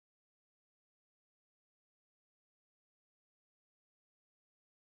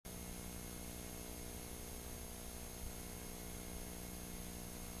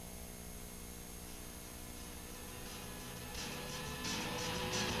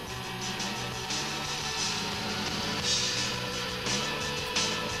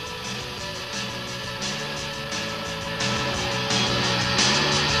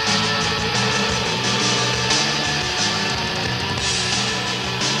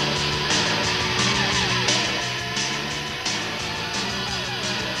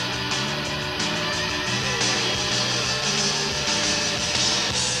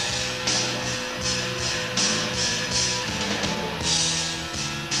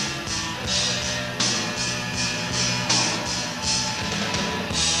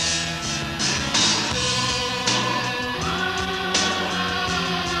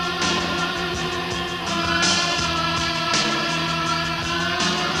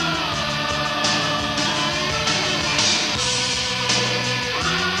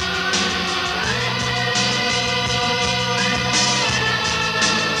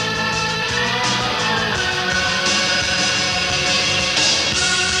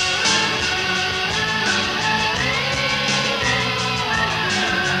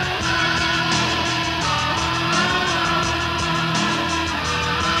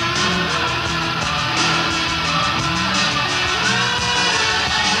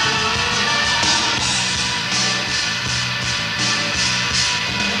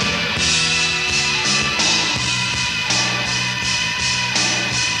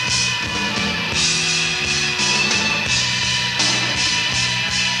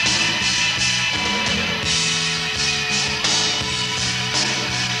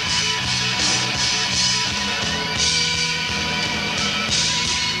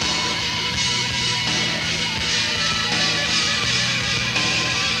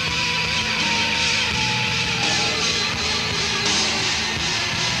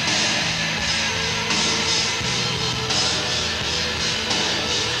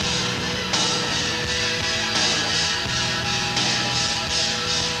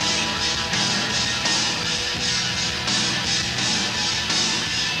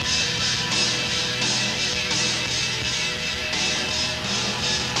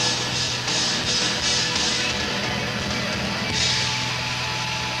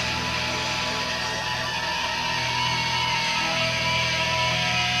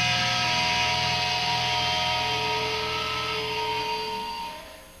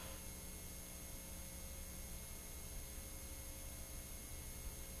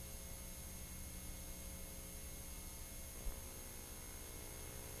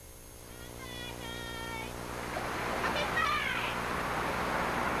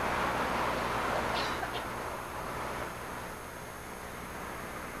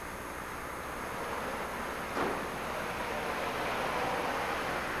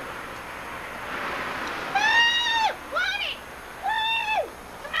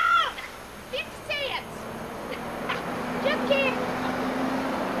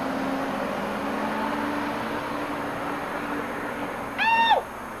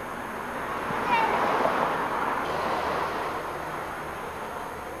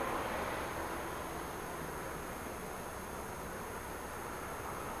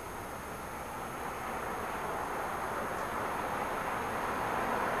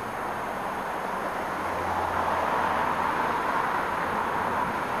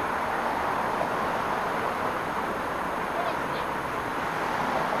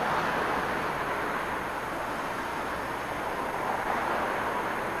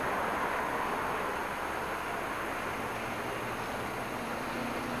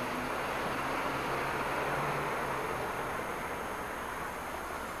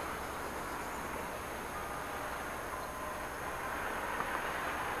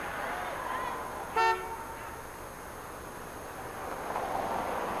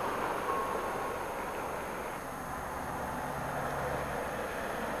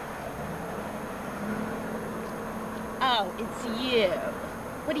Oh, it's you.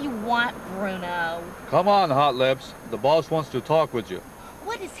 What do you want, Bruno? Come on, Hot Lips. The boss wants to talk with you.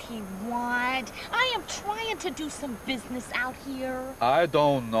 What does he want? I am trying to do some business out here. I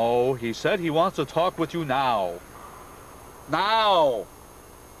don't know. He said he wants to talk with you now. Now!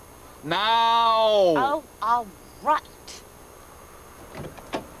 Now! Oh, all right.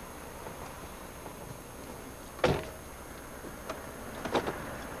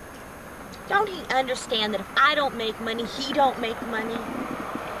 Don't he understand that if I don't make money, he don't make money?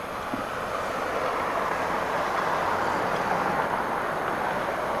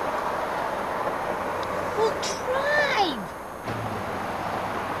 Well, drive!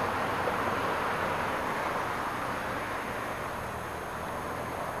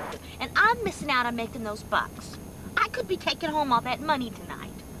 And I'm missing out on making those bucks. I could be taking home all that money tonight.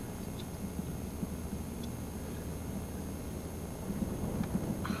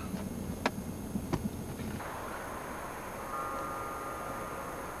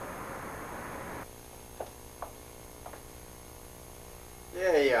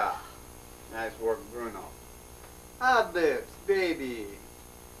 There you are. Nice work, Bruno. Hot Lips, baby.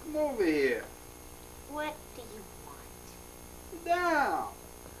 Come over here. What do you want? Sit down.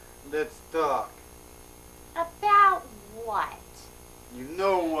 Let's talk. About what? You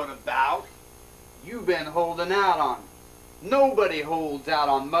know what about. You've been holding out on me. Nobody holds out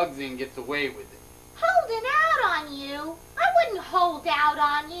on Muggsy and gets away with it. Holding out on you? I wouldn't hold out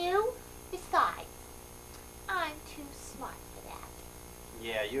on you. Besides, I'm too smart for that.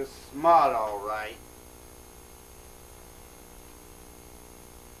 Yeah, you're smart, all right.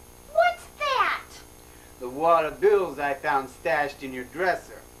 What's that? The water bills I found stashed in your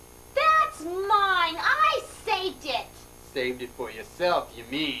dresser. That's mine. I saved it. Saved it for yourself, you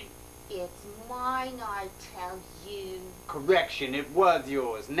mean? It's mine, I tell you. Correction, it was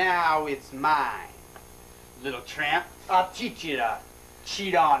yours. Now it's mine. Little tramp, I'll teach you to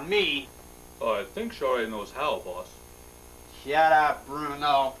cheat on me. I think she already knows how, boss. Shut up,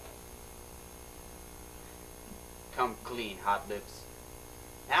 Bruno. Come clean, Hot Lips.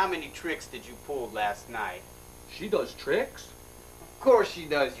 How many tricks did you pull last night? She does tricks? Of course she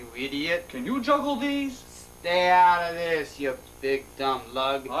does, you idiot. Can you juggle these? Stay out of this, you big dumb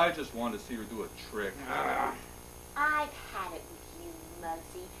lug. I just want to see her do a trick. I've had it with you,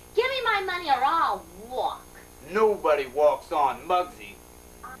 Muggsy. Give me my money or I'll walk. Nobody walks on Muggsy.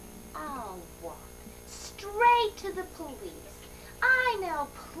 I'll walk straight to the police. I know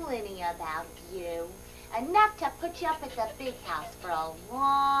plenty about you. Enough to put you up at the big house for a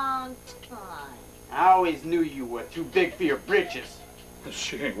long time. I always knew you were too big for your britches.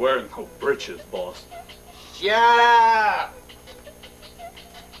 She ain't wearing no britches, boss. Shut up!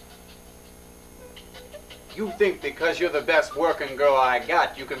 You think because you're the best working girl I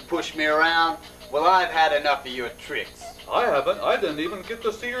got, you can push me around? Well, I've had enough of your tricks. I haven't. I didn't even get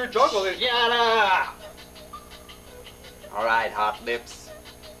to see her juggle it. Shut up! All right, Hot Lips.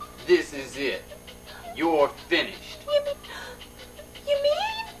 This is it. You're finished. You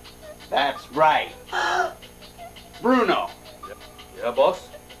mean? That's right. Bruno. Yeah, boss?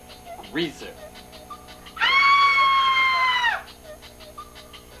 Reeser.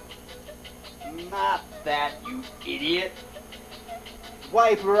 Not that, you idiot.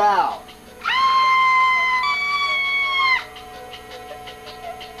 Wipe her out.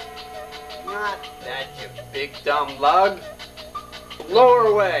 Not that, you big dumb lug. Blow her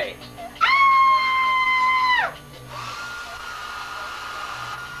away.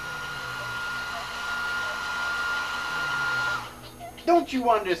 Don't you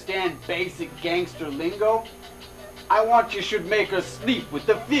understand basic gangster lingo? I want you should make her sleep with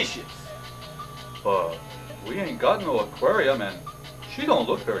the fishes. We ain't got no aquarium and she don't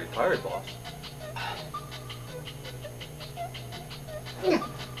look very tired, boss.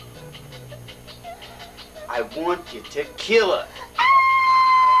 I want you to kill her.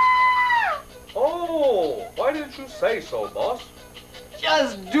 Oh, why didn't you say so, boss?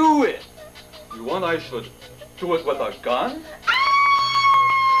 Just do it. You want I should do it with a gun?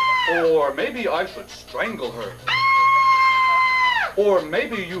 Or maybe I should strangle her. Or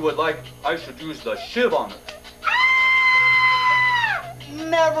maybe you would like I should use the shiv on her.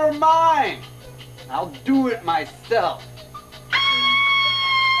 Never mind. I'll do it myself.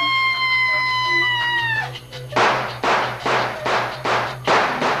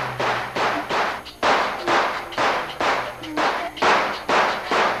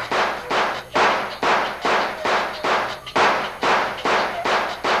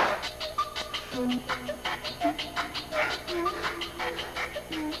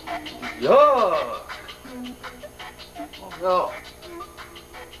 Yeah. Oh no.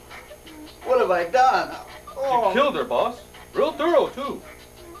 What have I done? Oh. You killed her, boss. Real thorough, too.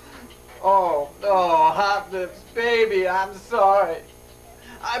 Oh, no, Hot Lips, baby, I'm sorry.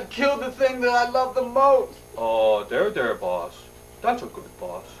 I've killed the thing that I love the most. Oh, there, boss. That's a good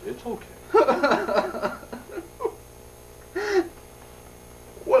boss. It's okay.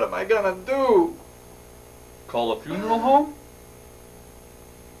 What am I gonna do? Call a funeral home?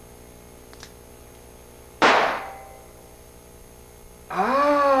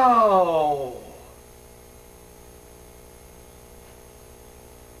 Ow!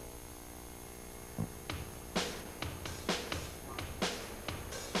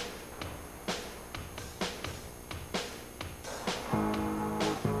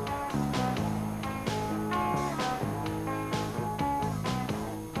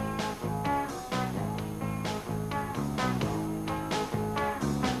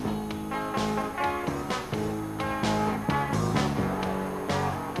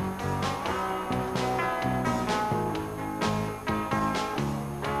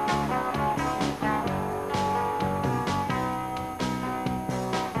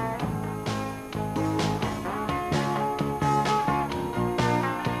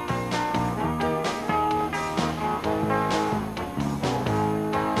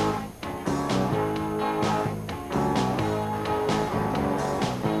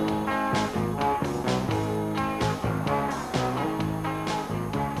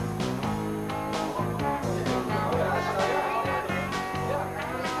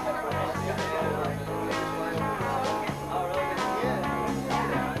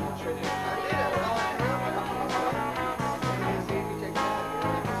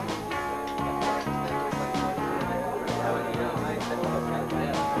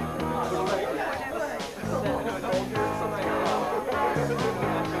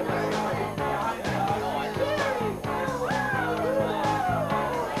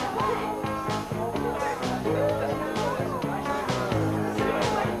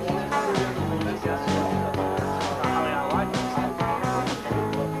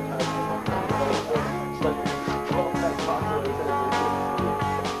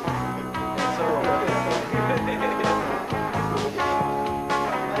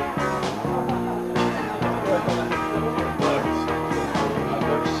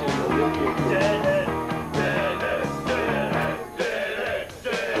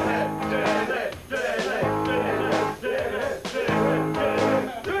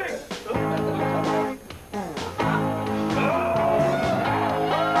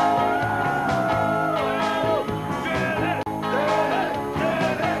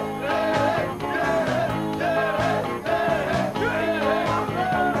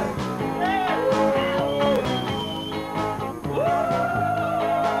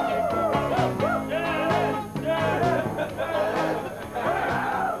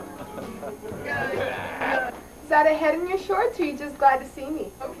 Is that a head in your shorts, or are you just glad to see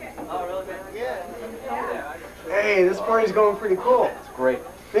me? Okay. Oh, really, man? Yeah. Hey, this party's going pretty cool. It's great.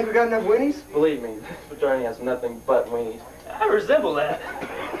 Think we got enough winnies? Believe me, this fraternity has nothing but weenies. I resemble that.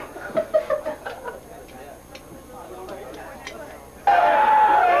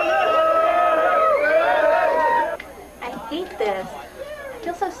 I hate this. I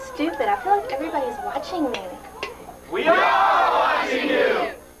feel so stupid. I feel like everybody's watching me. We are watching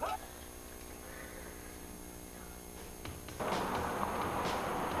you!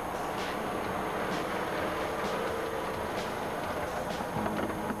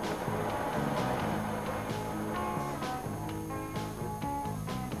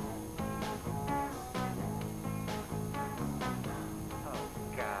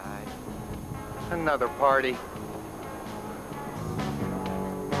 Another party.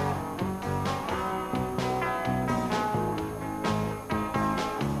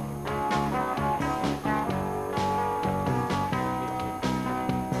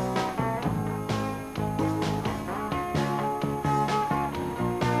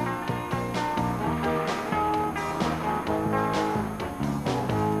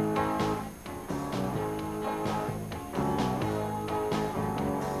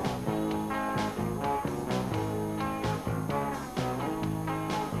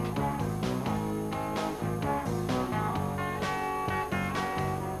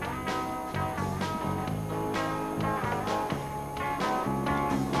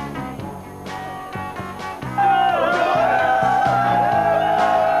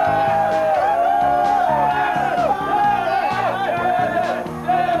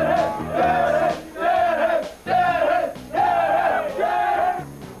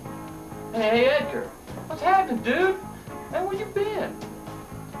 Hey, Edgar. What's happening, dude? Man, where you been?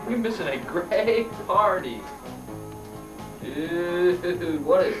 We're missing a great party. Dude,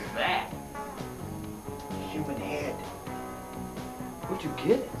 what is that? You Where'd you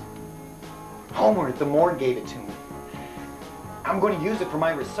get it? Homer at the morgue gave it to me. I'm going to use it for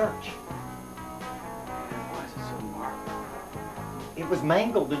my research. Why is it so marked? It was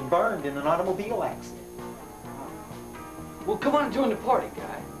mangled and burned in an automobile accident. Well, come on and join the party,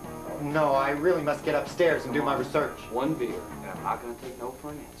 guy. No, I really must get upstairs and do my research. One beer, and I'm not going to take no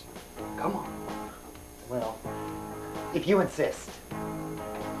for an answer. Come on. Well, if you insist.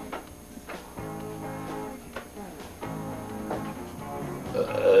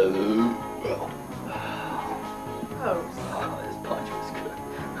 Oh, This punch was good.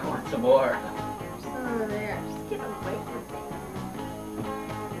 I want some more. son of there. Just get away from me.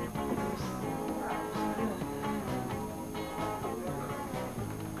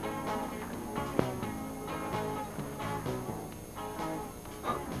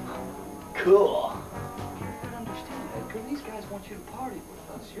 Cool. You gotta understand, Edgar. These guys want you to party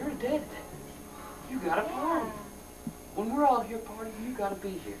with us. You're a deadhead. You gotta party. When we're all here partying, you gotta be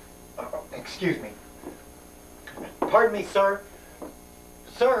here. Excuse me. Pardon me, sir.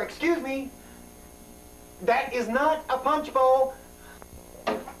 Sir, excuse me. That is not a punch bowl.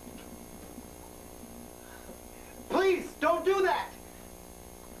 Please, don't do that.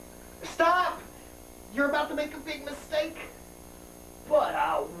 Stop. You're about to make a big mistake. What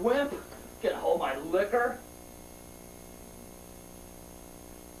a wimp! Get a hold of my liquor.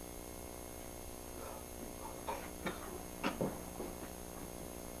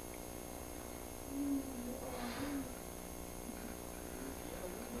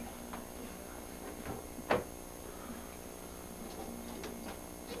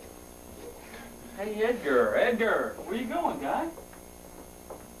 Hey, Edgar, Edgar, where you going, guy?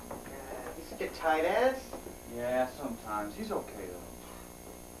 He's get tight ass. Yeah, sometimes. He's okay, though.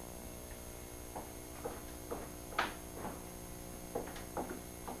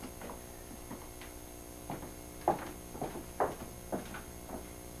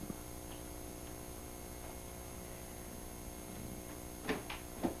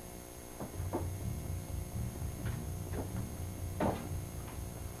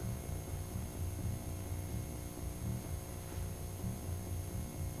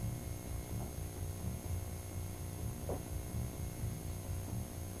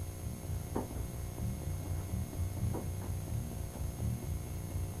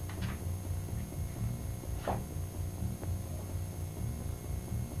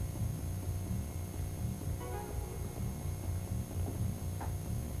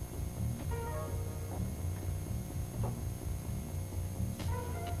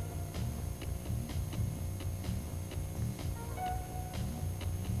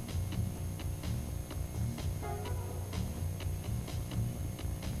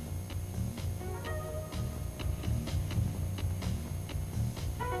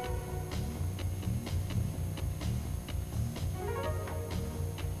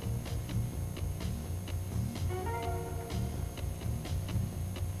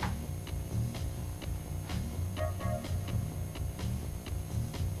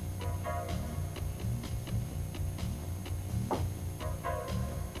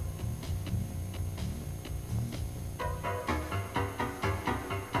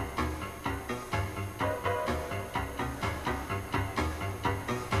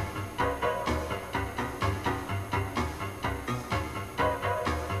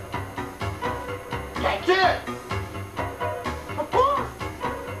 That's it! Of course!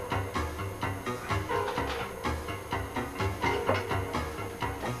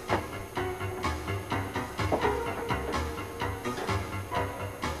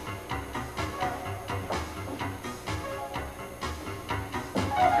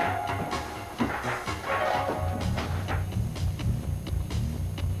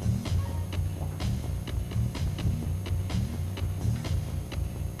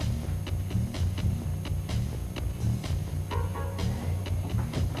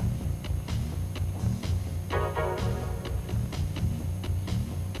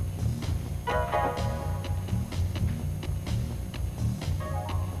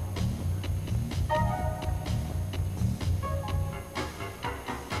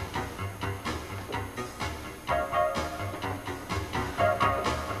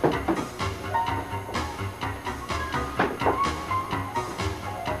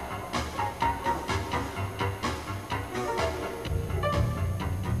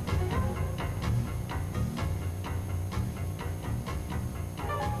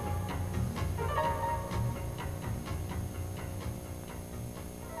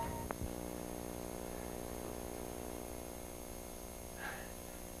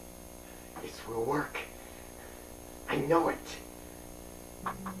 This will work. I know it.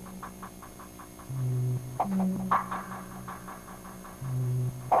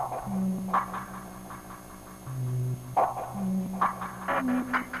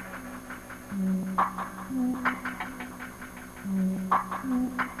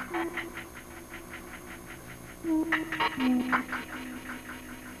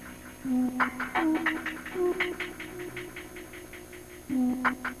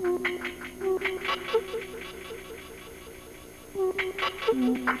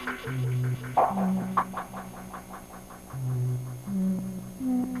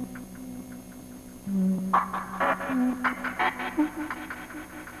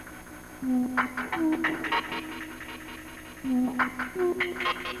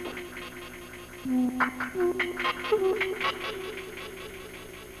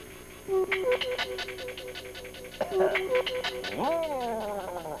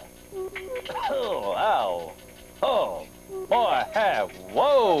 Oh, ow. Oh, boy, hey,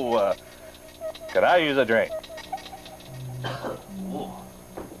 whoa. Could I use a drink?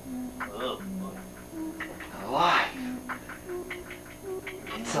 Alive.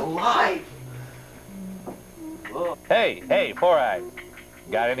 It's alive. Hey, Four Eyes.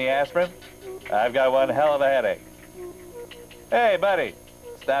 Got any aspirin? I've got one hell of a headache. Hey, buddy,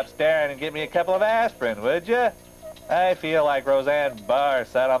 stop staring and give me a couple of aspirin, would you? I feel like Roseanne Barr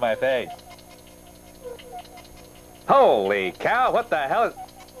sat on my face. Holy cow, what the hell is...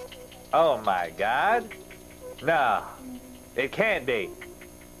 Oh, my God. No, it can't be.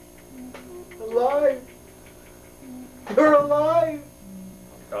 Alive. You're alive.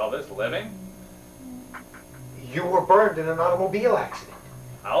 Call this living? You were burned in an automobile accident.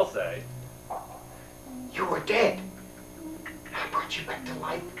 I'll say. You were dead. I brought you back to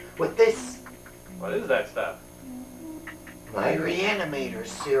life with this. What is that stuff? My Reanimator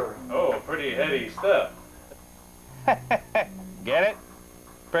serum. Oh, pretty heady stuff. Get it?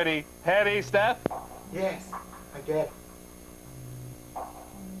 Pretty heady stuff? Yes, I get it.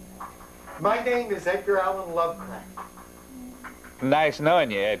 My name is Edgar Allan Lovecraft. Nice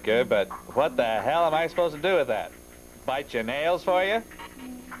knowing you, Edgar, but what the hell am I supposed to do with that? Bite your nails for you?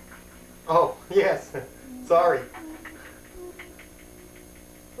 Oh, yes. Sorry.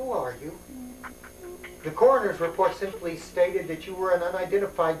 Who are you? The coroner's report simply stated that you were an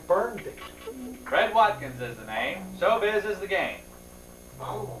unidentified burn victim. Fred Watkins is the name. Showbiz is the game.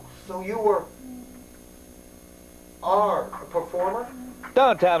 Oh, so you are a performer?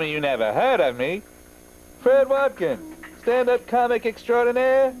 Don't tell me you never heard of me. Fred Watkins, stand-up comic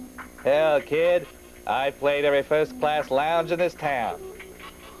extraordinaire. Hell, kid, I played every first-class lounge in this town.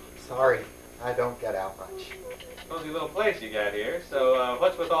 Sorry, I don't get out much. Cozy little place you got here, so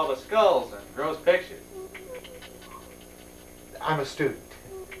what's with all the skulls and gross pictures? I'm a student,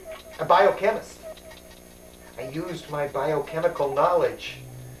 a biochemist. I used my biochemical knowledge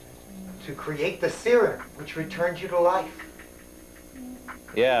to create the serum which returns you to life.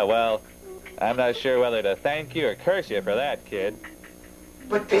 Yeah, well, I'm not sure whether to thank you or curse you for that, kid.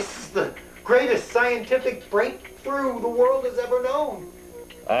 But this is the greatest scientific breakthrough the world has ever known.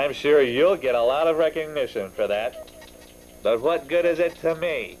 I'm sure you'll get a lot of recognition for that. But what good is it to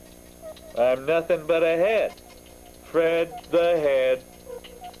me? I'm nothing but a head. Fred the Head.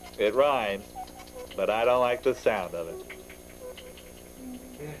 It rhymes, but I don't like the sound of it.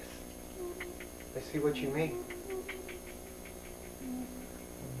 Yes, I see what you mean.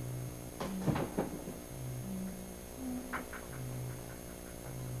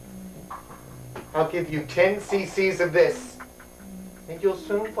 I'll give you 10 cc's of this, and you'll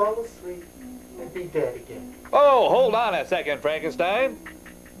soon fall asleep and be dead again. Oh, hold on a second, Frankenstein.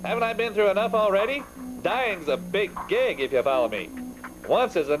 Haven't I been through enough already? Dying's a big gig, if you follow me.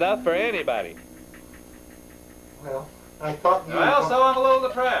 Once is enough for anybody. Well, I thought you... Well, so I'm a little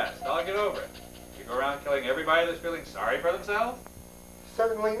depressed. I'll get over it. You go around killing everybody that's feeling sorry for themselves?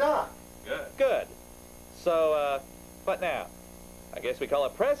 Certainly not. Good. Good. So, what now? I guess we call a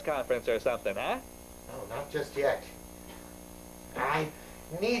press conference or something, huh? No, not just yet. I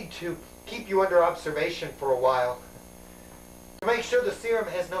need to keep you under observation for a while to make sure the serum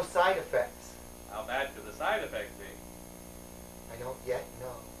has no side effects. How bad could the side effects be? I don't yet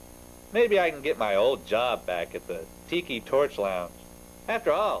know. Maybe I can get my old job back at the Tiki Torch Lounge.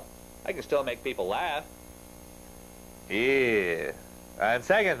 After all, I can still make people laugh. Yeah. On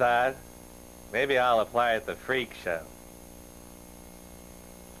second thought, maybe I'll apply at the Freak Show.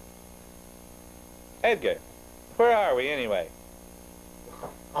 Edgar, where are we anyway?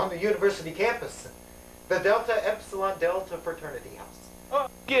 On the university campus, the Delta Epsilon Delta Fraternity house. Oh,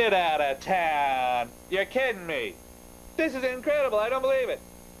 get out of town! You're kidding me! This is incredible, I don't believe it.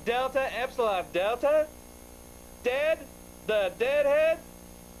 Delta Epsilon Delta? Dead? The deadhead?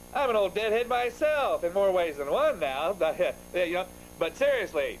 I'm an old deadhead myself, in more ways than one now. You know, but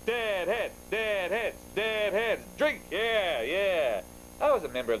seriously, deadheads, deadheads, deadheads. Drink, yeah. I was a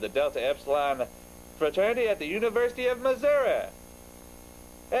member of the Delta Epsilon Fraternity at the University of Missouri.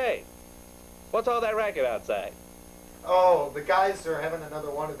 Hey, what's all that racket outside? Oh, the guys are having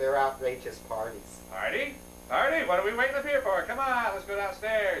another one of their outrageous parties. Party? Party? What are we waiting up here for? Come on, let's go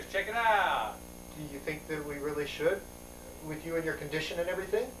downstairs. Check it out. Do you think that we really should? With you and your condition and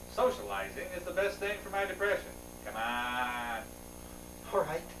everything? Socializing is the best thing for my depression. Come on. All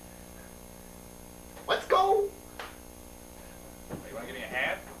right. Let's go. You want to give me a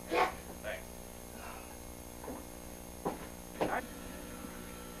hand? Yeah. Thanks.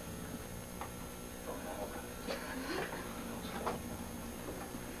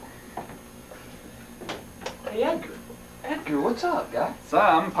 Hey, Edgar. Edgar, what's up, guy?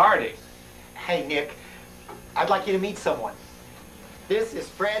 Some party. Hey, Nick. I'd like you to meet someone. This is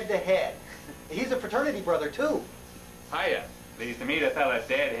Fred the Head. He's a fraternity brother, too. Hiya. Pleased to meet a fella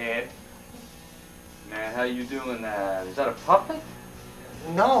deadhead. Man, how you doing that? Is that a puppet?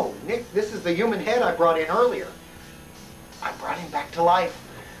 No, Nick, this is the human head I brought in earlier. I brought him back to life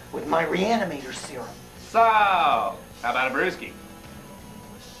with my Reanimator serum. So, how about a brewski?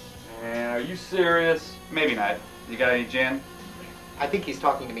 Man, are you serious? Maybe not. You got any gin? I think he's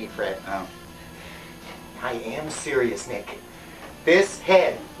talking to me, Fred. Oh. I am serious, Nick. This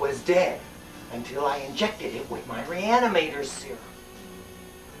head was dead until I injected it with my Reanimator serum.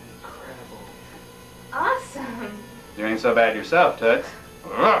 Incredible. Awesome. You ain't so bad yourself, Toots.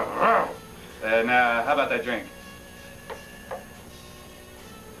 Now, how about that drink?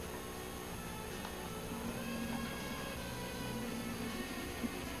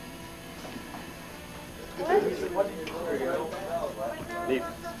 Neat.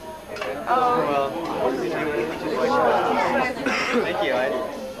 Thank you,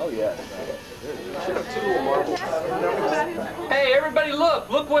 Oh, yeah. Hey, everybody look!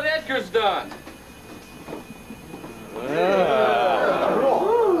 Look what Edgar's done!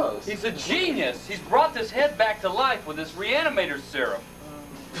 He's a genius! He's brought this head back to life with his Reanimator serum.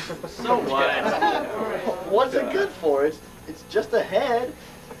 So what? What's it good for? It's just a head.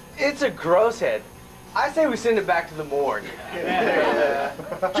 It's a gross head. I say we send it back to the morgue.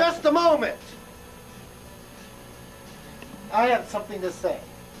 Just a moment. I have something to say.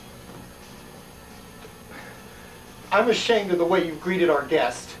 I'm ashamed of the way you've greeted our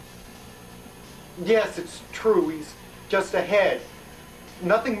guest. Yes, it's true, he's just a head.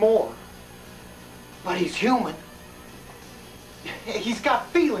 Nothing more. But he's human. He's got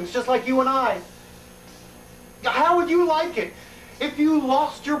feelings just like you and I. How would you like it if you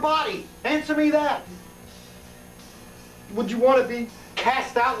lost your body? Answer me that. Would you want to be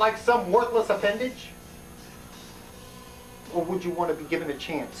cast out like some worthless appendage? Or would you want to be given a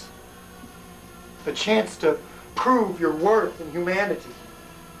chance? A chance to prove your worth and humanity.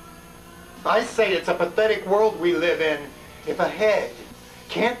 I say it's a pathetic world we live in if a head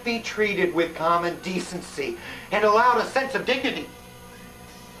can't be treated with common decency and allowed a sense of dignity.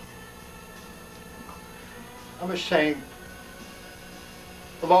 I'm ashamed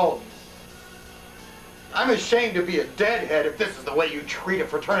of all of you. I'm ashamed to be a deadhead if this is the way you treat a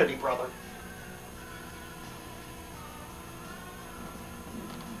fraternity brother.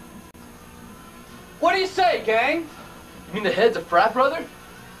 What do you say, gang? You mean the head's a frat brother?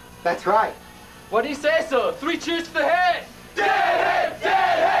 That's right. What do you say so? 3 cheers to the head! Deadhead!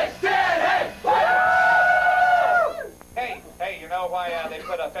 Deadhead! Deadhead! Hey, you know why they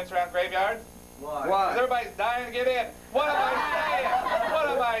put a fence around graveyards? Why? Because everybody's dying to get in. What am I saying? What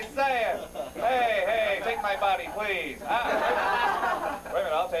am I saying? Hey, take my body, please. Wait a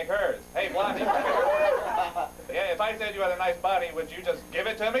minute, I'll take hers. Hey, Blondie. Yeah, if I said you had a nice body, would you just give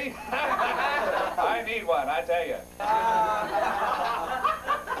it to me? I need one, I tell you.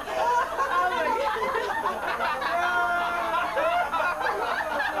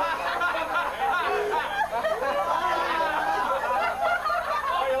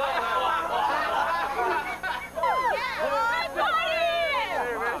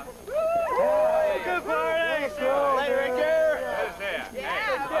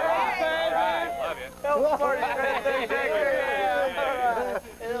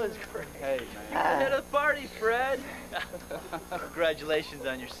 Head of the party, Fred. Congratulations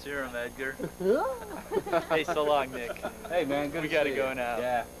on your serum, Edgar. Hey, so long, Nick. Hey, man, good We to gotta see go you. now.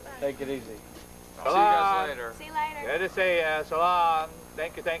 Yeah, take it easy. So See you guys later. See you later. Good to see you. So long.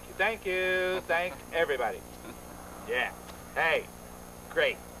 Thank you, thank you, thank you. Thank everybody. Yeah. Hey,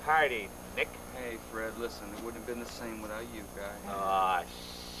 great party, Nick. Hey, Fred, listen, it wouldn't have been the same without you, guy. Aw,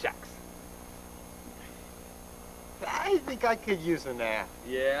 shucks. I think I could use a nap.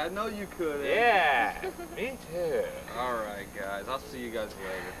 Yeah, I know you could. Yeah, me too. All right, guys. I'll see you guys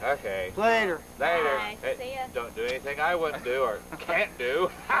later. Okay. Later. Later. Bye. Hey, See ya. don't do anything I wouldn't do or can't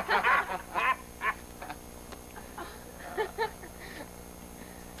do.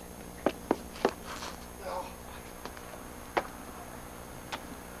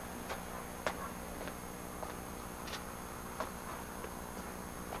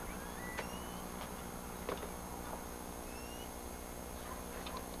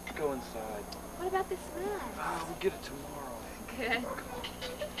 go inside. What about this mask? We'll get it tomorrow. Good.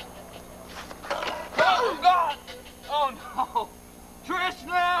 Oh, God! Oh, no! Trish,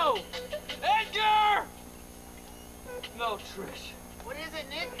 no! Edgar! No, Trish. What is it,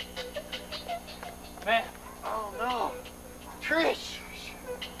 Nick? Man. Oh, no. Trish!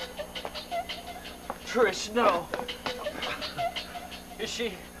 Trish, no. Is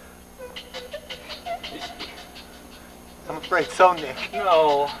she... I'm afraid so, Nick.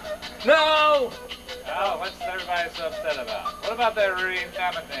 No. No! Oh, what's everybody so upset about? What about that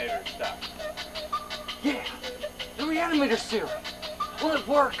Reanimator stuff? Yeah, the Reanimator serum. Will it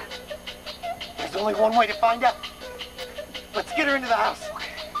work? There's only one way to find out. Let's get her into the house.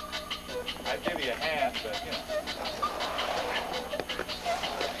 I'd give you a hand, but, you know.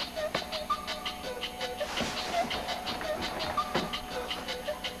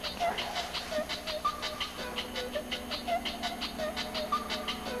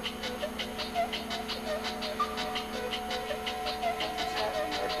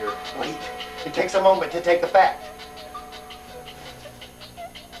 Wait. It takes a moment to take effect.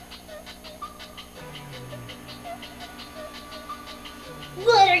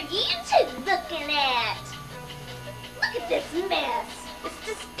 What are you two looking at? Look at this mess. It's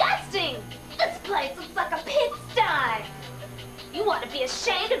disgusting. This place looks like a pigsty. You ought to be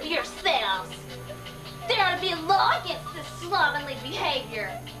ashamed of yourselves. There ought to be a law against this slovenly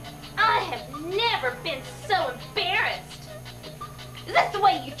behavior. I have never been so embarrassed. Is this the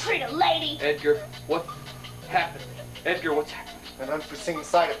way you treat a lady? Edgar, what happened? Edgar, what's happened? An unforeseen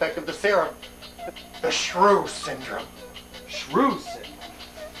side effect of the serum. The shrew syndrome. Shrew syndrome.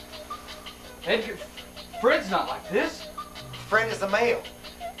 Edgar, Fred's not like this. Fred is a male.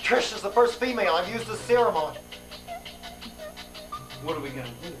 Trish is the first female I've used the serum on. What are we gonna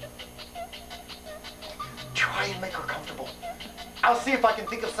do? Try and make her comfortable. I'll see if I can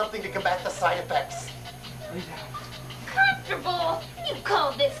think of something to combat the side effects. Lay down. Comfortable? You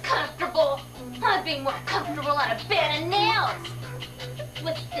call this comfortable? I'd be more comfortable on a bed of nails.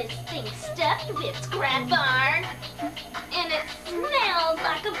 What's this thing stuffed with, scrap iron? And it smells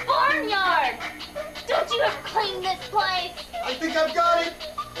like a barnyard. Don't you ever clean this place? I think I've got it.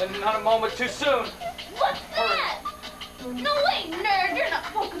 And not a moment too soon. What's that? No way, nerd, you're not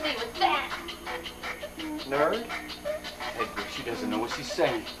poking me with that. Nerd? Edgar, she doesn't know what she's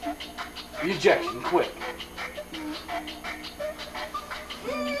saying. Rejection, quick.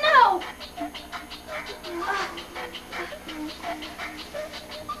 No! Come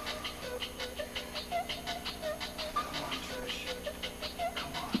on, Trish.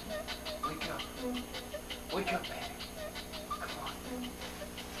 Come on. Wake up. Wake up, baby. Come on.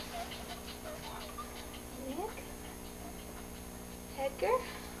 Nick? Edgar?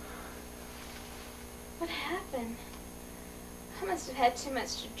 What happened? I must have had too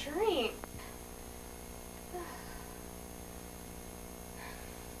much to drink.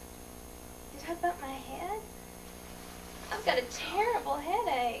 Did I bump my head? I've got a terrible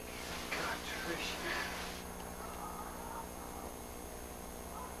headache. God, Trish.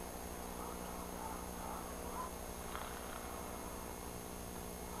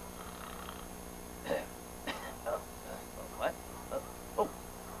 What?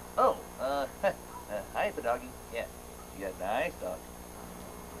 Hi, the doggy. Yeah, you got a nice dog.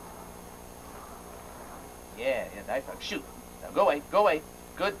 Yeah, nice dog. Shoot. Now go away, go away.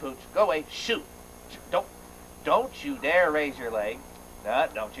 Good pooch. Go away. Shoot. Don't you dare raise your leg. No,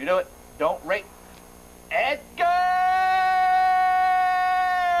 don't you do it. Don't raise. Edgar!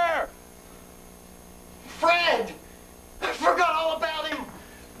 Fred! I forgot all about him.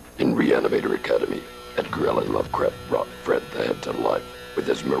 In Reanimator Academy, Edgar Allan Lovecraft brought Fred the Head to life with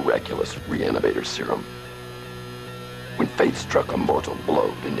his miraculous Reanimator serum. When fate struck a mortal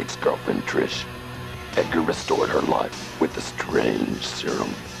blow to Nick's girlfriend Trish, Edgar restored her life with the strange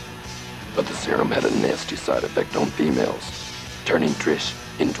serum. But the serum had a nasty side effect on females, turning Trish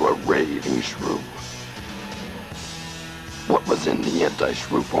into a raving shrew. What was in the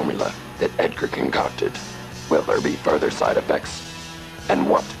anti-shrew formula that Edgar concocted? Will there be further side effects? And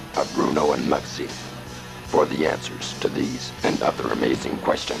what of Bruno and Mugsy? For the answers to these and other amazing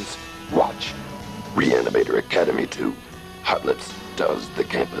questions, watch Reanimator Academy 2, Hot Lips Does the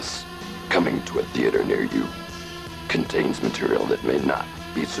Campus, coming to a theater near you. Contains material that may not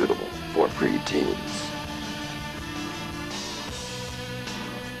be suitable for preteens.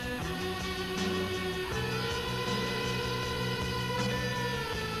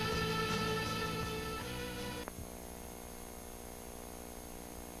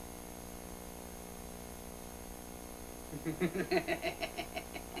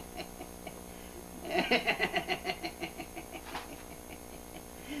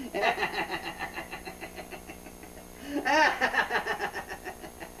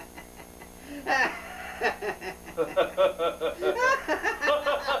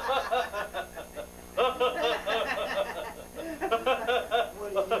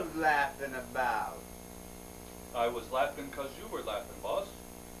 What are you laughing about? I was laughing because you were laughing, boss.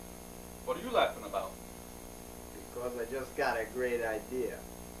 What are you laughing about? Because I just got a great idea.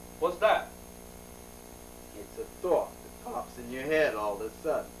 What's that? It's a thought that pops in your head all of a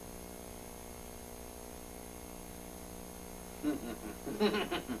sudden.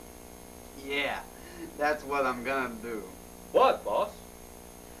 Yeah, that's what I'm gonna do. What, boss?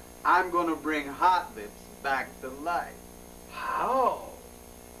 I'm gonna bring Hot Lips back to life. How?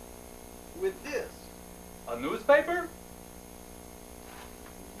 With this. A newspaper?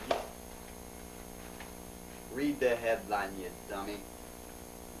 Read the headline, you dummy.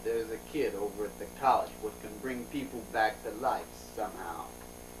 There's a kid over at the college what can bring people back to life somehow.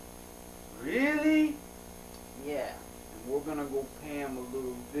 Really? Yeah, and we're gonna go pay him a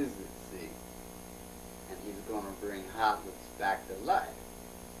little visit, see? And he's gonna bring Hot Lips back to life,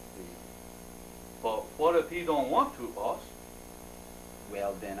 see? But what if he don't want to, boss?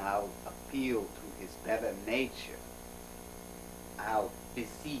 Well, then I'll appeal to his better nature. I'll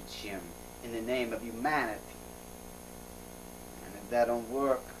beseech him in the name of humanity. And if that don't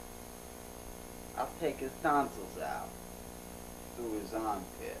work, I'll take his tonsils out through his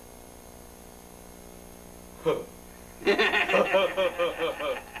armpit.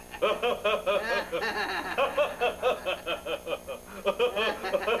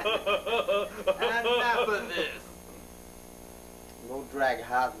 Enough of this. Go drag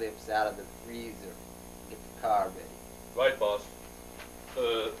Hot Lips out of the freezer. Get the car ready. Right, boss.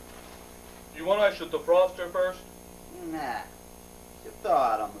 You want I should defrost her first? Nah. She'll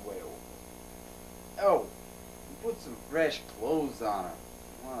thaw out on the way over. Oh, put some fresh clothes on her.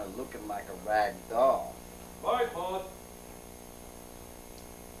 You want her looking like a rag doll. Right, boss.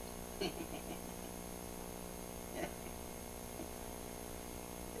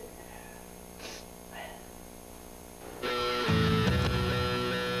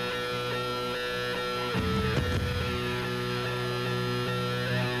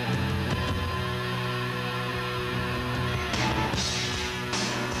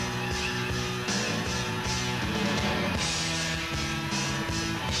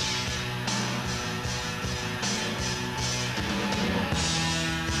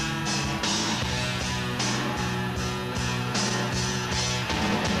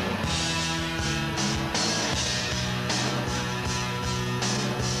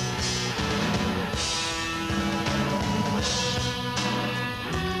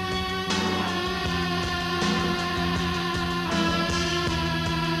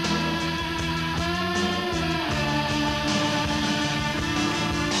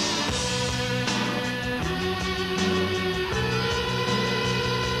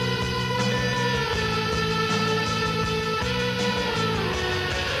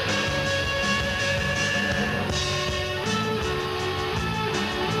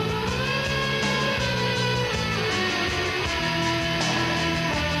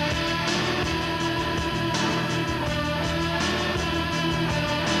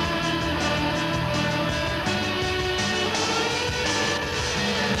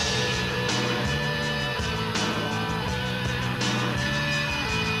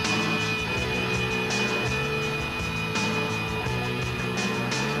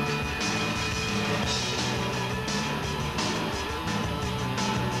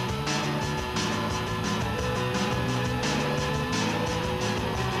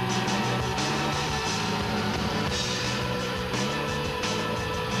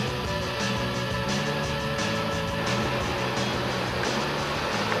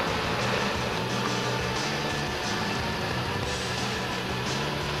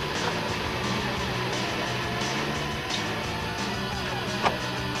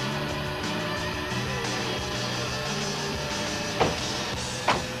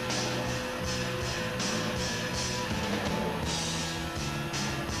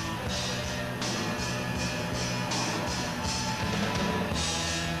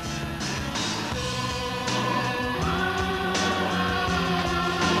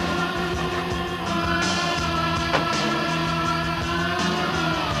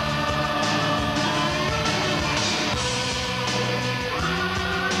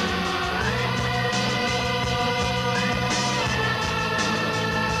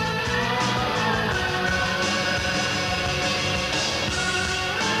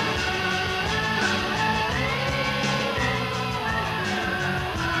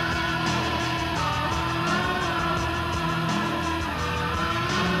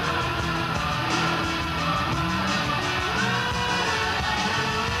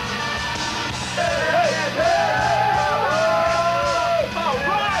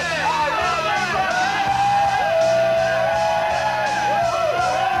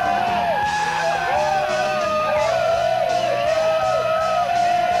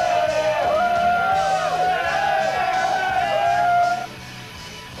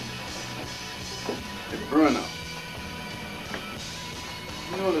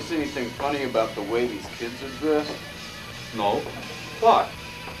 notice anything funny about the way these kids are dressed? No. What?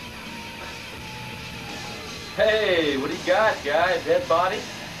 Hey, what do you got, guy? A dead body?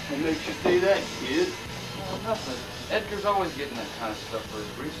 What makes you say that, kid? Well, nothing. Edgar's always getting that kind of stuff for his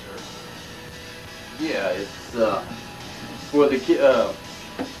research. Yeah, it's, for the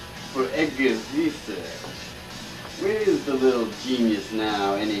for Edgar's research. Where is the little genius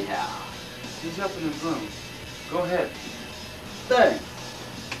now, anyhow? He's up in his room. Go ahead. Thanks.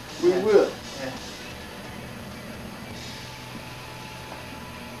 We will. Yeah.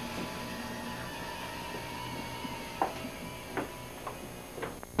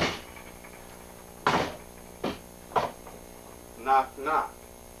 Knock, knock.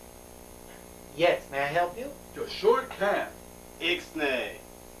 Yes, may I help you? You sure can. Ixnay.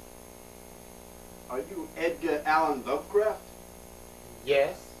 Are you Edgar Allan Lovecraft?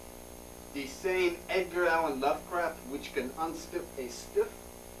 Yes. The same Edgar Allan Lovecraft which can unstiff a stiff?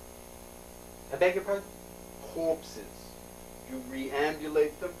 I beg your pardon? Corpses. You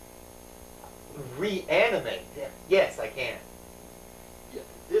reambulate them? Reanimate? Yes, I can. Yeah.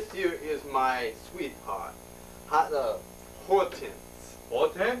 This here is my sweetheart. Hortense.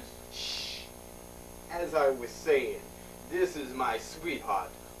 Hortense? Shh. As I was saying, this is my sweetheart,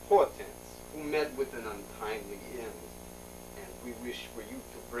 Hortense, who met with an untimely end. And we wish for you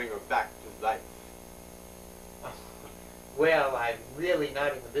to bring her back to life. Well, I'm really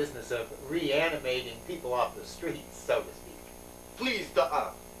not in the business of reanimating people off the streets, so to speak. Please,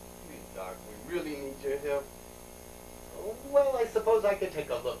 Doc, we really need your help. Well, I suppose I could take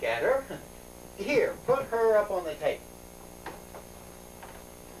a look at her. Here, put her up on the table.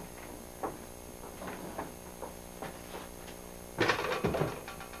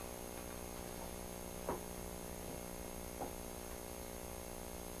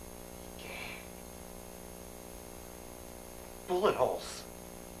 Bullet holes.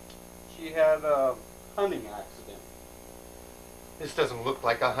 She had a hunting accident. This doesn't look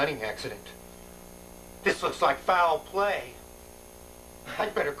like a hunting accident. This looks like foul play.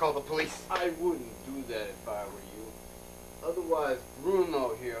 I'd better call the police. I wouldn't do that if I were you. Otherwise,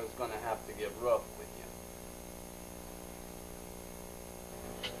 Bruno here is gonna have to get rough with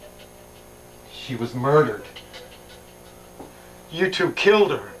you. She was murdered. You two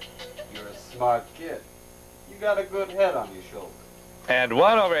killed her. You're a smart kid. You got a good head on your shoulder. And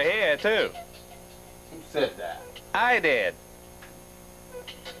one over here, too. Who said that? I did.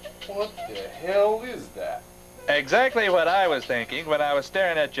 What the hell is that? Exactly what I was thinking when I was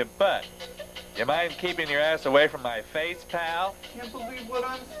staring at your butt. You mind keeping your ass away from my face, pal? Can't believe what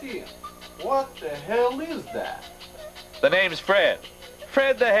I'm seeing. What the hell is that? The name's Fred.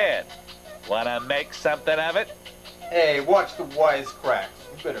 Fred the Head. Wanna make something of it? Hey, watch the wisecracks.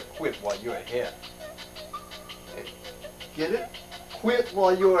 You better quit while you're ahead. Hey, get it? Quit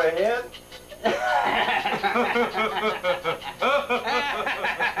while you're ahead?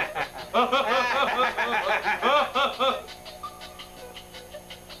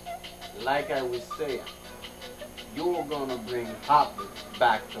 Like I was saying, you're gonna bring Hopper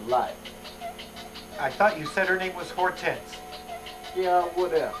back to life. I thought you said her name was Hortense. Yeah,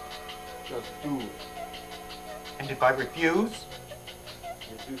 whatever. Just do it. And if I refuse?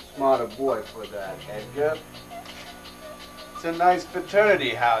 You're too smart a boy for that, Edgar. It's a nice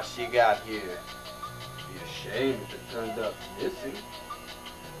fraternity house you got here. Be a shame if it turned up missing.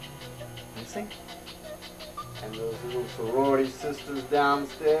 Missing? And those little sorority sisters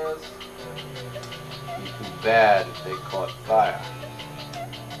downstairs? Be too bad if they caught fire.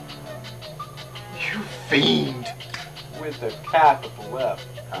 You fiend! With a capital F,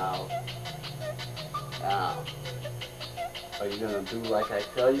 pal. Now, are you gonna do like I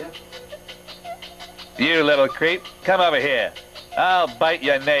tell you? You little creep, come over here. I'll bite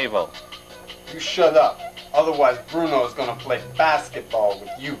your navel. You shut up. Otherwise, Bruno's gonna play basketball with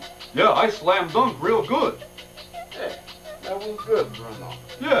you. Yeah, I slam dunk real good. Hey, that was good, Bruno.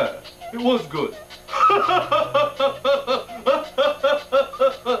 Yeah, it was good.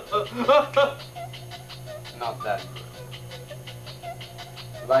 Not that good.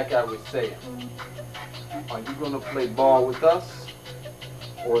 Like I was saying, are you gonna play ball with us?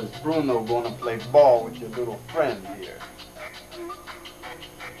 Or is Bruno gonna play ball with your little friend here?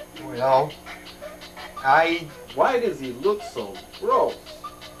 Well, Why does he look so gross?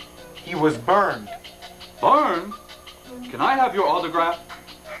 he was burned. Burned? Can I have your autograph?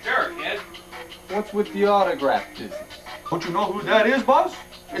 Sure, kid. What's with the autograph business? Don't you know who that is, boss?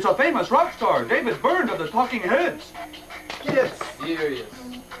 It's a famous rock star, David Byrne of the Talking Heads. Get serious.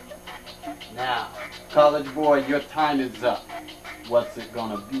 Now, college boy, your time is up. What's it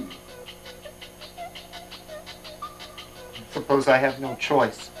gonna be? Suppose I have no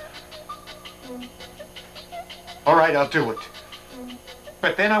choice. All right, I'll do it.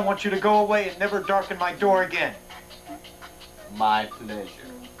 But then I want you to go away and never darken my door again. My pleasure.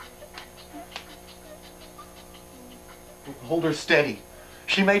 Hold her steady.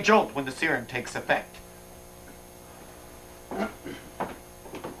 She may jolt when the serum takes effect.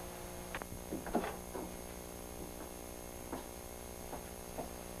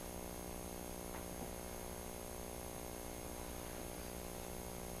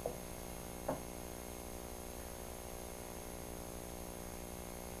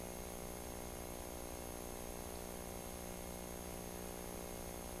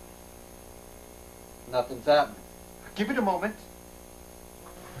 Nothing's happening. Give it a moment.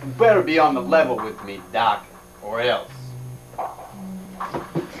 You better be on the level with me, Doc, or else.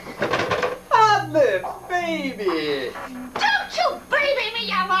 Hot lips, baby! Don't you baby me,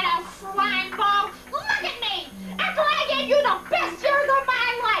 you little slime ball! Look at me! After I gave you the best years of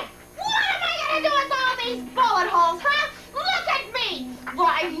my life! What am I gonna do with all these bullet holes, huh? Look at me!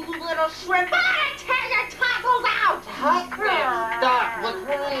 Why, you little shrimp, I'm gonna tear your tonsils out! Hot lips, Doc, what's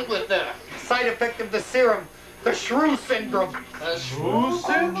wrong with her? Side effect of the serum, the shrew syndrome. The shrew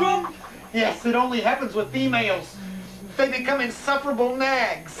syndrome? Yes, it only happens with females. They become insufferable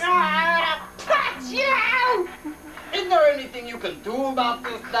nags. I'm gonna touch you! Isn't there anything you can do about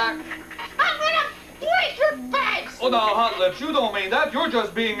this, Doc? I'm gonna break your face! Oh, now, Hot Lips, you don't mean that. You're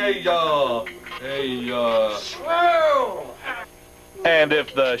just being Shrew! And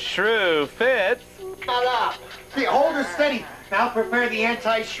if the shrew fits... Shut up. Here, hold her steady. Now prepare the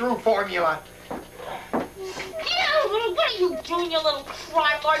anti-shrew formula. You little, what are you doing, you little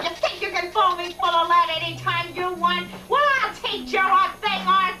crime lord? You think you can fool me full of lead anytime you want? Well, I'll teach you a thing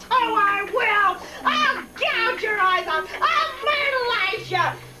or two, I will! I'll gouge your eyes out! I'll brutalize you!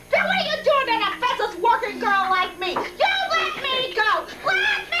 Then what are you doing to an offenseless working girl like me? You let me go!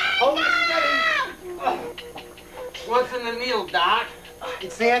 Let me go! What's in the needle, Doc?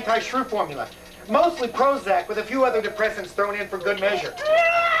 It's the anti-shrew formula. Mostly Prozac with a few other depressants thrown in for good measure.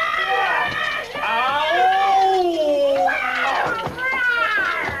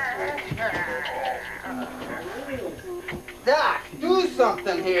 Doc, do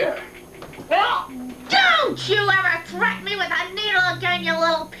something here. Well, don't you ever threaten me with a needle again, you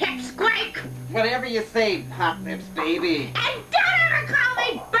little pipsqueak! Whatever you say, Hot Lips, baby. And don't ever call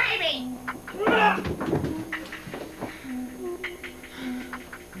me baby!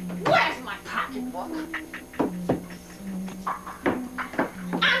 Where's my pocketbook?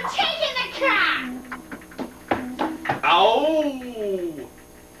 I'm taking the car! Ow!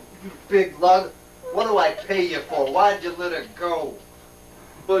 You big lug. What do I pay you for? Why'd you let her go?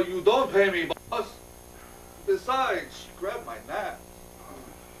 But you don't pay me, boss. Besides, she grabbed my nap.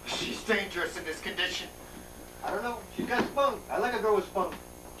 She's dangerous in this condition. I don't know. She's got spunk. I like a girl with spunk.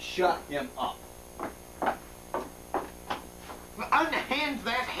 Shut him up. Unhand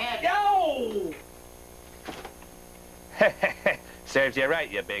that head. Yo! Serves you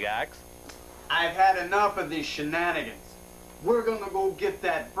right, you big ox. I've had enough of these shenanigans. We're gonna go get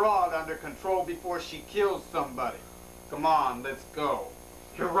that broad under control before she kills somebody. Come on, let's go.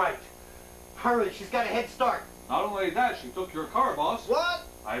 You're right. Hurry, she's got a head start. Not only that, she took your car, boss. What?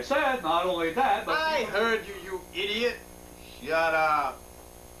 I said not only that, but... I heard you, you idiot. Shut up.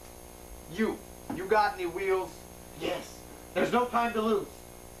 You got any wheels? Yes. There's no time to lose.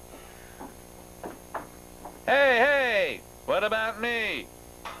 Hey, what about me?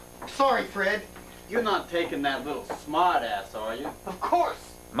 Sorry, Fred. You're not taking that little smart ass, are you? Of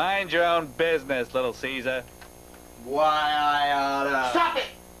course. Mind your own business, little Caesar. Why, I oughta... Stop it!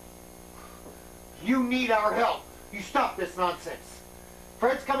 You need our help. You stop this nonsense.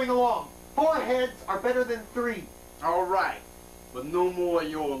 Fred's coming along. 4 heads are better than 3. All right, but no more of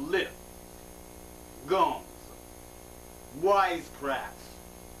your lip. Gums. Wisecracks.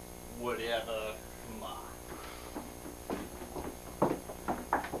 Whatever. Come on.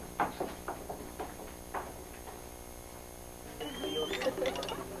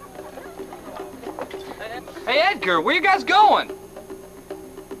 Hey, Edgar, where you guys going?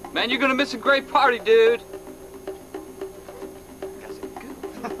 Man, you're gonna miss a great party, dude.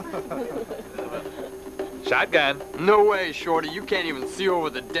 Shotgun. No way, Shorty. You can't even see over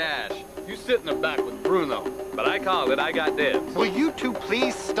the dash. You sit in the back with Bruno. But I called it. I got dibs. Will you two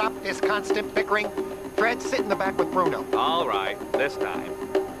please stop this constant bickering? Fred, sit in the back with Bruno. All right, this time.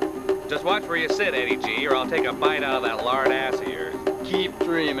 Just watch where you sit, Eddie G, or I'll take a bite out of that lard ass of yours. Keep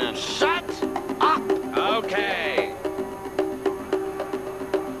dreaming. Shut up! Okay.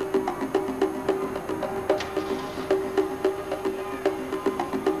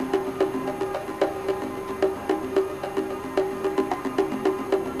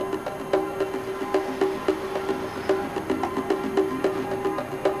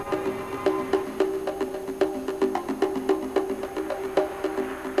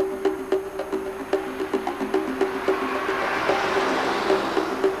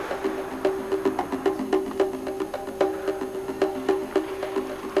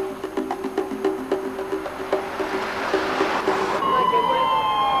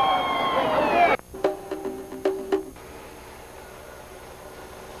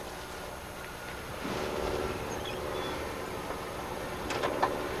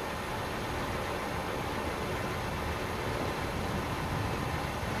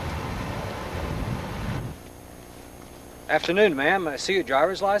 Afternoon, ma'am. I see your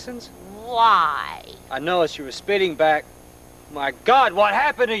driver's license. Why? I noticed you were speeding back. My God, what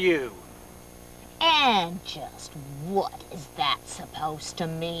happened to you? And just what is that supposed to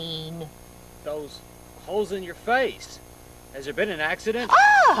mean? Those holes in your face. Has there been an accident?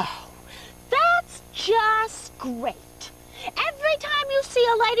 Oh, that's just great. Every time you see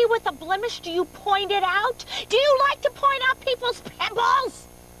a lady with a blemish, do you point it out? Do you like to point out people's pimples?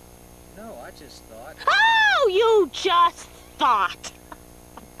 No, I just thought... Oh, you just thought.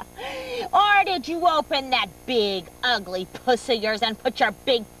 Or did you open that big, ugly puss of yours and put your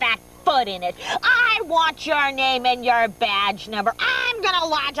big, fat foot in it? I want your name and your badge number. I'm gonna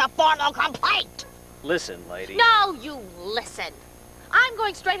lodge a formal complaint. Listen, lady. No, you listen. I'm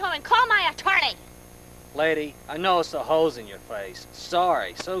going straight home and call my attorney. Lady, I noticed the holes in your face.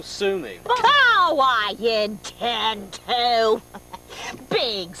 Sorry, so sue me. Oh, I intend to.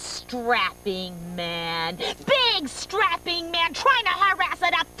 Big strapping man trying to harass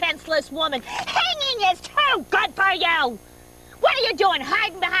a defenseless woman. Hanging is too good for you. What are you doing,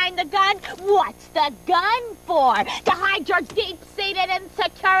 hiding behind the gun? What's the gun for? To hide your deep-seated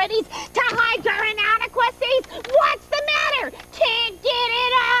insecurities? To hide your inadequacies? What's the matter? Can't get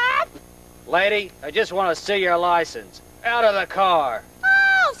it up? Lady, I just want to see your license. Out of the car.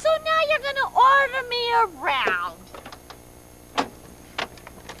 Oh, so now you're gonna order me around.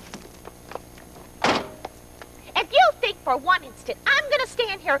 If you think for one instant I'm gonna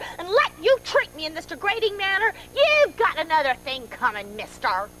stand here and let you treat me in this degrading manner, you've got another thing coming,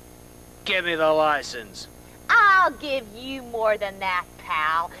 mister. Give me the license. I'll give you more than that,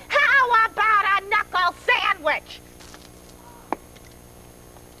 pal. How about a knuckle sandwich?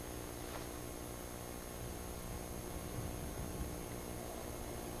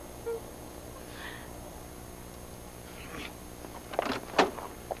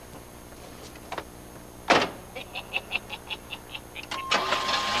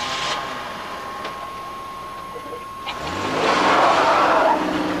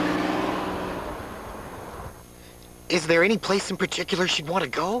 Is there any place in particular she'd want to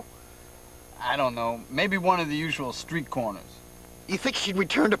go? I don't know. Maybe one of the usual street corners. You think she'd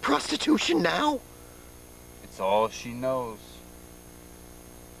return to prostitution now? It's all she knows.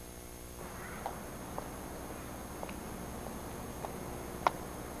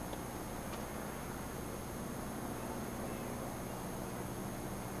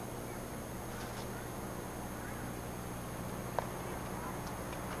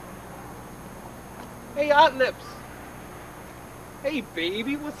 Hey, Hot Lips. Hey,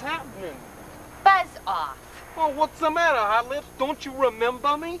 baby, what's happening? Buzz off. Oh, what's the matter, Hot Lips? Don't you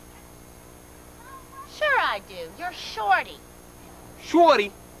remember me? Sure I do. You're Shorty.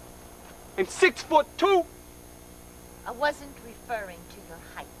 Shorty? And 6'2"? I wasn't referring to your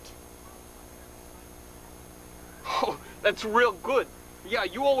height. Oh, that's real good. Yeah,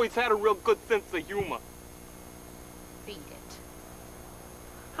 you always had a real good sense of humor. Beat it.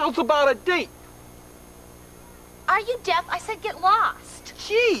 How's about a date? Are you deaf? I said get lost.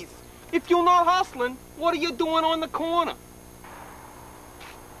 Jeez, if you're not hustling, what are you doing on the corner?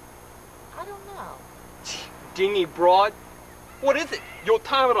 I don't know. Dingy broad. What is it, your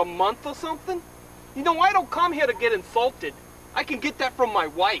time of the month or something? You know, I don't come here to get insulted. I can get that from my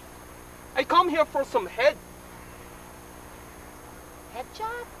wife. I come here for some head. Head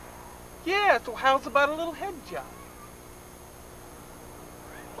job? Yeah, so how's about a little head job?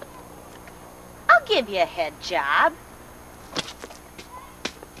 I'll give you a head job.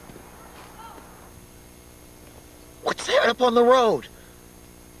 What's that up on the road?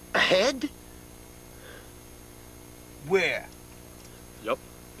 A head? Where? Yep,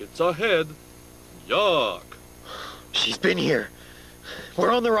 it's a head. Yuck. She's been here.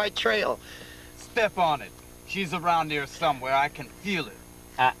 We're on the right trail. Step on it. She's around here somewhere. I can feel it.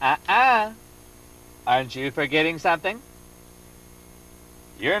 Aren't you forgetting something?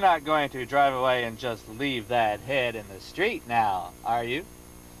 You're not going to drive away and just leave that head in the street now, are you?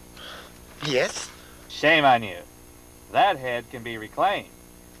 Yes. Shame on you. That head can be reclaimed.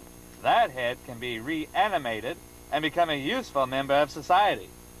 That head can be reanimated and become a useful member of society.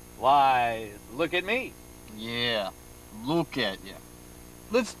 Why, look at me. Yeah, look at you.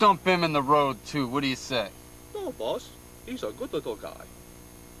 Let's dump him in the road, too. What do you say? No, boss. He's a good little guy.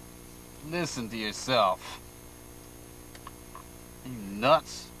 Listen to yourself. Are you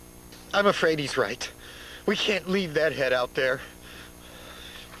nuts? I'm afraid he's right. We can't leave that head out there.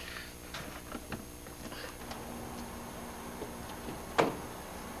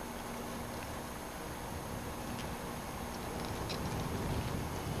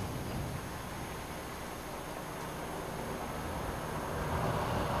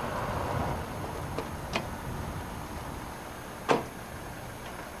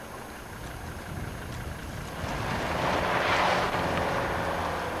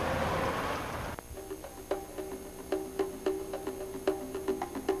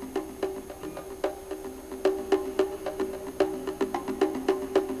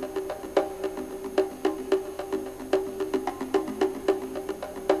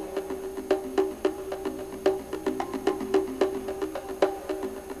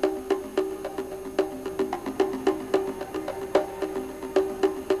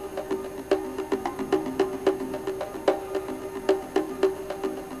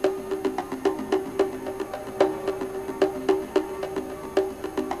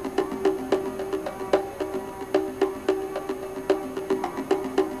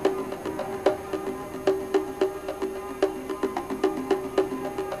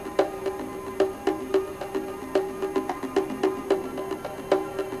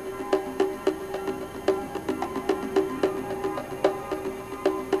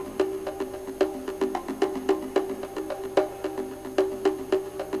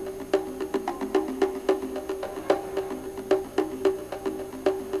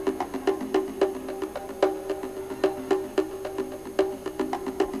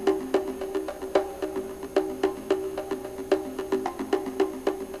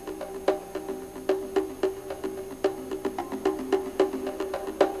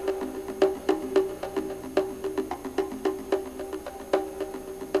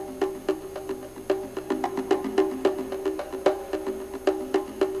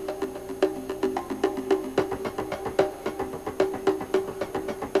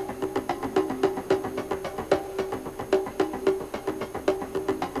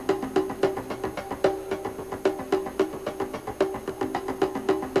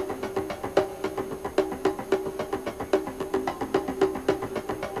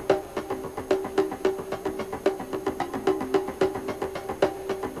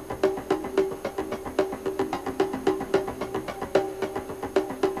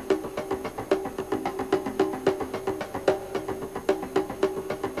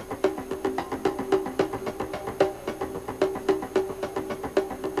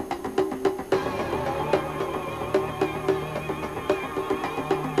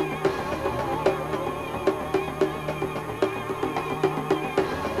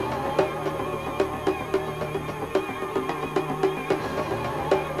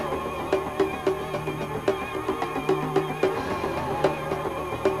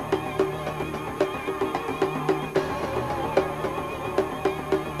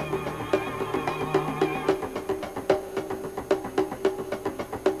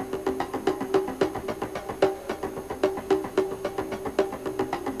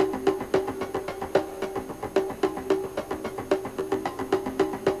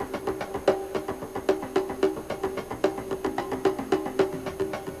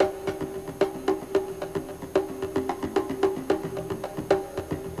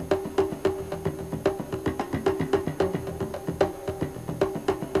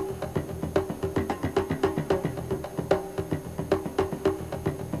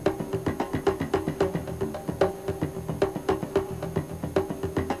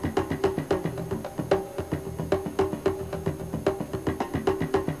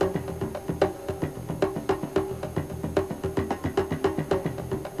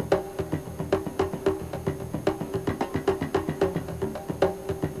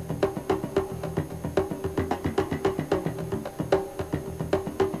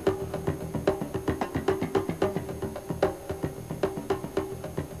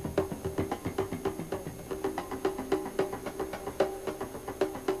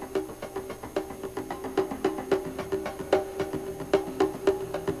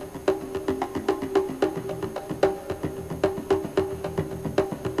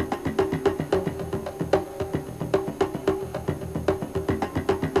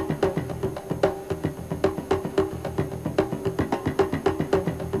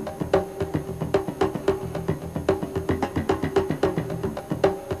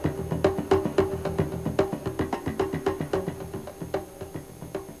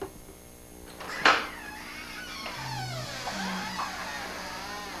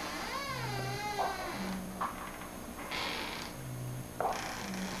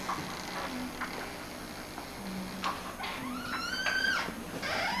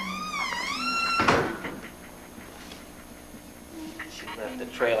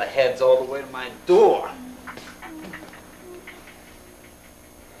 trail of heads all the way to my door.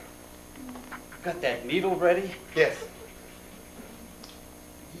 Got that needle ready? Yes.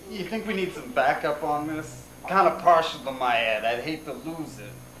 You think we need some backup on this? Kind of partial to my head. I'd hate to lose it.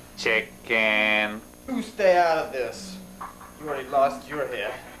 Chicken. You stay out of this. You already lost your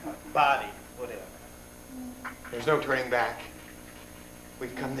head. Body. Whatever. There's no turning back.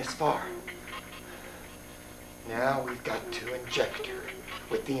 We've come this far. Now we've got to inject her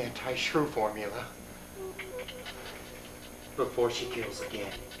with the anti-shrew formula before she kills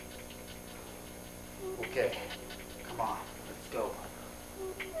again. Okay. Come on. Let's go.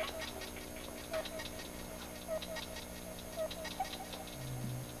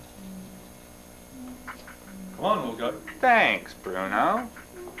 Come on, little guy. Thanks, Bruno.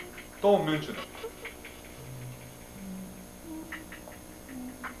 Don't mention it.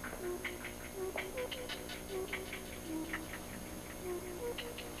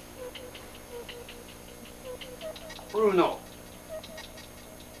 Bruno.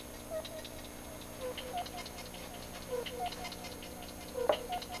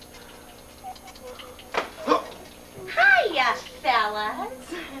 Hiya, fellas.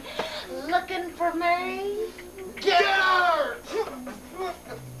 Looking for me? Get her!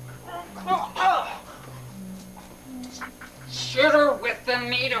 Shoot her with the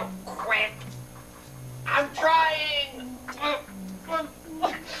needle, quick. I'm trying.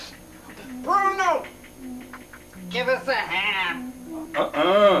 Bruno, give us a hand.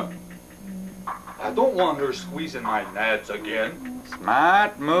 I don't want her squeezing my nads again.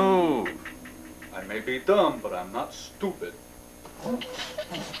 Smart move. I may be dumb, but I'm not stupid.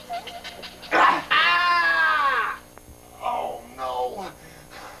 Oh no!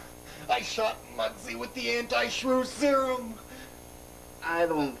 I shot Muggsy with the anti-shrew serum. I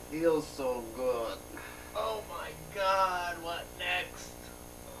don't feel so good. Oh my God, what next?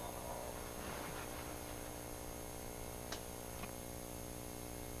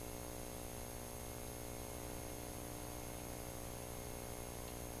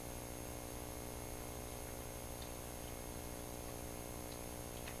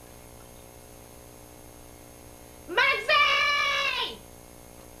 Muggsy!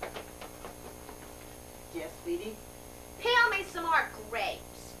 Yes, sweetie? Peel me some more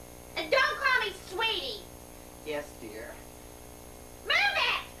grapes. And don't call me sweetie. Yes, dear. Move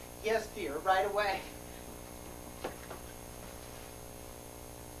it! Yes, dear, right away.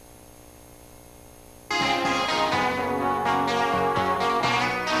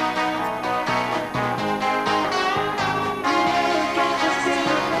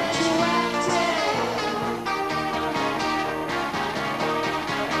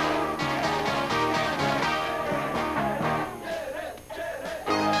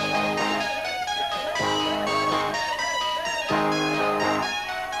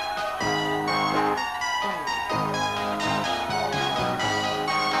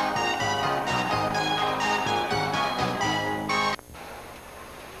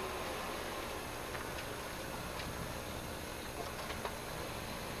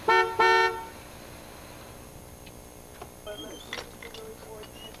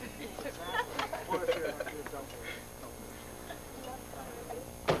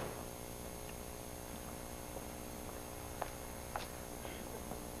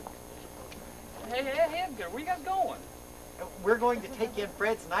 Hey, Edgar, where you guys going? We're going to take in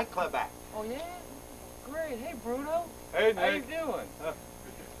Fred's nightclub act. Oh, yeah? Great. Hey, Bruno. Hey, How you Nick. doing?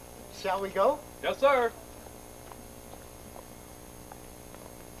 Shall we go? Yes, sir.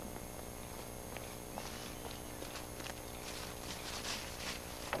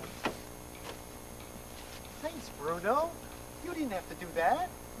 Thanks, Bruno. You didn't have to do that.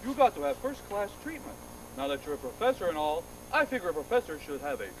 You got to have first-class treatment. Now that you're a professor and all, I figure a professor should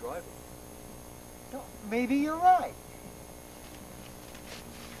have a driver. No, maybe you're right.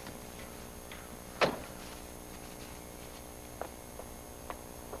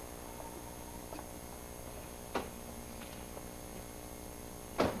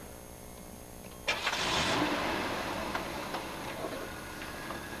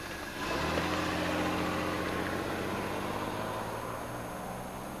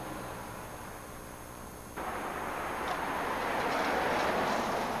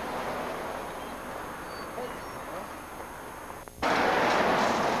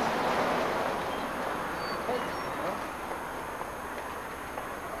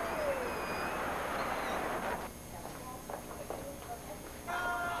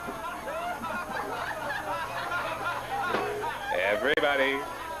 Everybody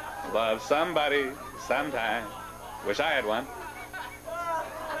loves somebody sometime. Wish I had one.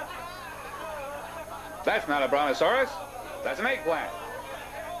 That's not a brontosaurus. That's an eggplant.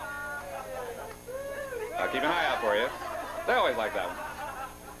 I'll keep an eye out for you. They always like that one.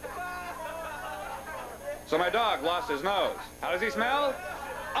 So my dog lost his nose. How does he smell?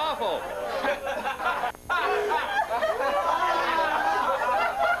 Awful.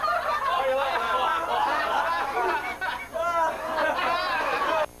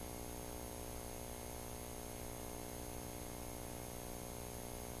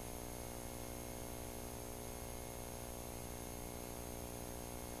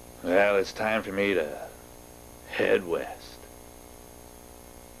 Well, it's time for me to head west.